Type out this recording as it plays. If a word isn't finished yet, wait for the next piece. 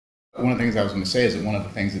One of the things I was going to say is that one of the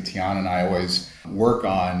things that Teana and I always work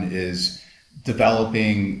on is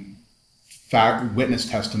developing witness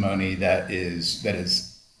testimony that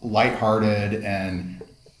is lighthearted and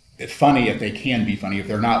funny if they can be funny. If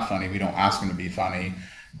they're not funny, we don't ask them to be funny,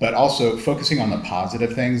 but also focusing on the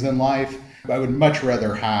positive things in life. I would much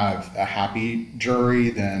rather have a happy jury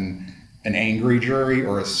than an angry jury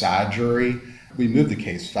or a sad jury. We moved the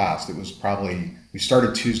case fast. It was we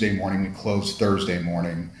started Tuesday morning, we closed Thursday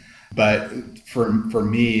morning. But for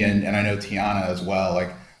me, and I know Teana as well,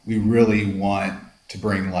 like we really want to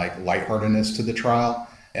bring like lightheartedness to the trial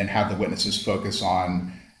and have the witnesses focus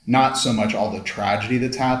on not so much all the tragedy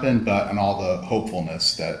that's happened, but on all the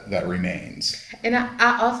hopefulness that remains. And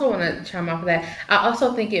I also want to chime off of that. I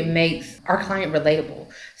also think it makes our client relatable.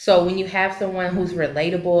 So when you have someone who's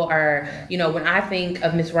relatable, or, when I think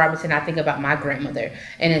of Miss Robinson, I think about my grandmother.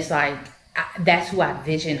 And it's like, that's who I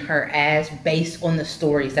vision her as based on the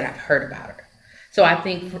stories that I've heard about her. So I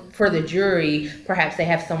think for the jury, perhaps they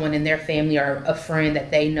have someone in their family or a friend that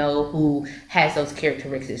they know who has those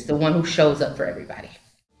characteristics, the one who shows up for everybody.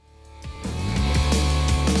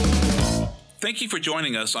 Thank you for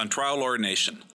joining us on Trial Lawyer Nation.